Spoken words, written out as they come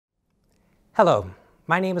Hello,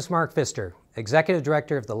 my name is Mark Pfister, Executive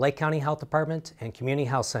Director of the Lake County Health Department and Community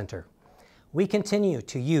Health Center. We continue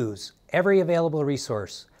to use every available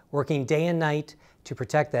resource, working day and night to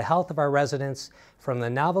protect the health of our residents from the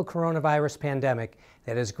novel coronavirus pandemic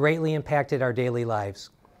that has greatly impacted our daily lives.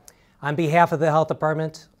 On behalf of the Health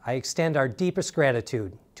Department, I extend our deepest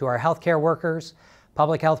gratitude to our healthcare workers,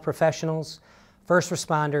 public health professionals, first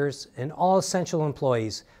responders, and all essential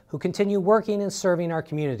employees who continue working and serving our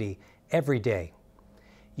community every day.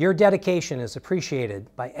 Your dedication is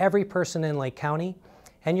appreciated by every person in Lake County,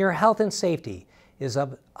 and your health and safety is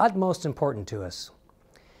of utmost importance to us.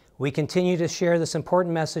 We continue to share this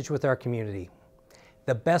important message with our community.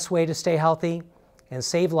 The best way to stay healthy and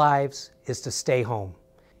save lives is to stay home.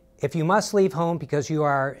 If you must leave home because you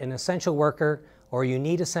are an essential worker or you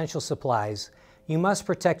need essential supplies, you must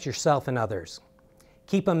protect yourself and others.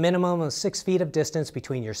 Keep a minimum of 6 feet of distance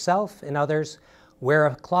between yourself and others, wear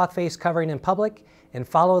a cloth face covering in public, and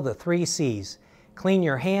follow the 3 C's. Clean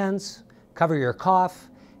your hands, cover your cough,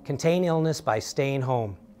 contain illness by staying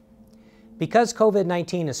home. Because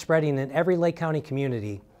COVID-19 is spreading in every Lake County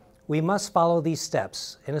community, we must follow these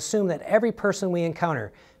steps and assume that every person we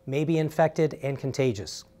encounter may be infected and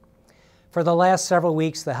contagious. For the last several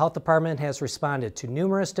weeks, the Health Department has responded to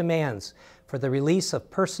numerous demands for the release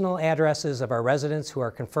of personal addresses of our residents who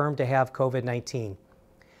are confirmed to have COVID-19.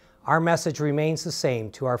 Our message remains the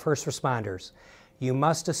same to our first responders. You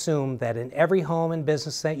must assume that in every home and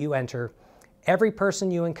business that you enter, every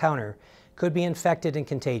person you encounter could be infected and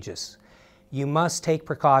contagious. You must take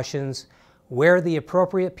precautions, wear the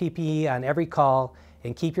appropriate PPE on every call,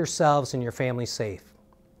 and keep yourselves and your family safe.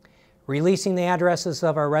 Releasing the addresses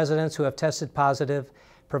of our residents who have tested positive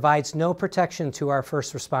provides no protection to our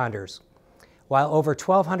first responders. While over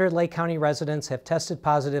 1,200 Lake County residents have tested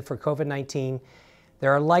positive for COVID-19,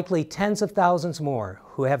 there are likely tens of thousands more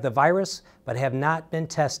who have the virus but have not been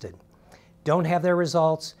tested, don't have their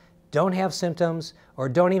results, don't have symptoms, or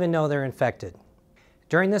don't even know they're infected.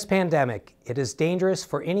 During this pandemic, it is dangerous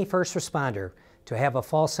for any first responder to have a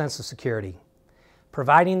false sense of security.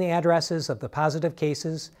 Providing the addresses of the positive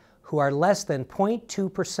cases, who are less than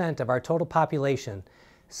 0.2% of our total population,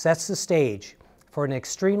 sets the stage for an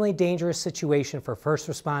extremely dangerous situation for first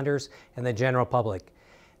responders and the general public.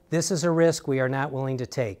 This is a risk we are not willing to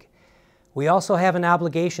take. We also have an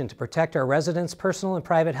obligation to protect our residents' personal and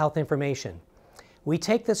private health information. We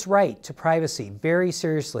take this right to privacy very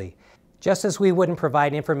seriously, just as we wouldn't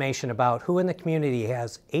provide information about who in the community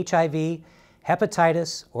has HIV,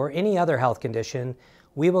 hepatitis, or any other health condition.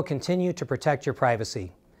 We will continue to protect your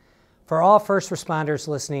privacy. For all first responders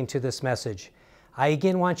listening to this message, I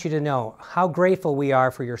again want you to know how grateful we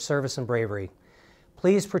are for your service and bravery.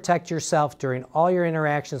 Please protect yourself during all your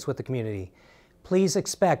interactions with the community. Please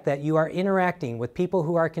expect that you are interacting with people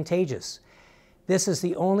who are contagious. This is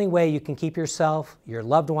the only way you can keep yourself, your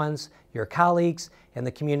loved ones, your colleagues, and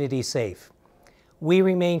the community safe. We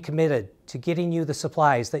remain committed to getting you the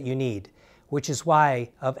supplies that you need, which is why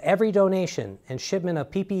of every donation and shipment of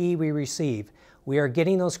PPE we receive, we are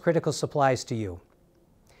getting those critical supplies to you.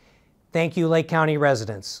 Thank you, Lake County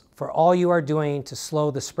residents, for all you are doing to slow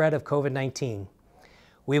the spread of COVID-19.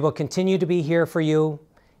 We will continue to be here for you,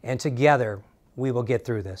 and together we will get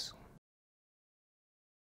through this.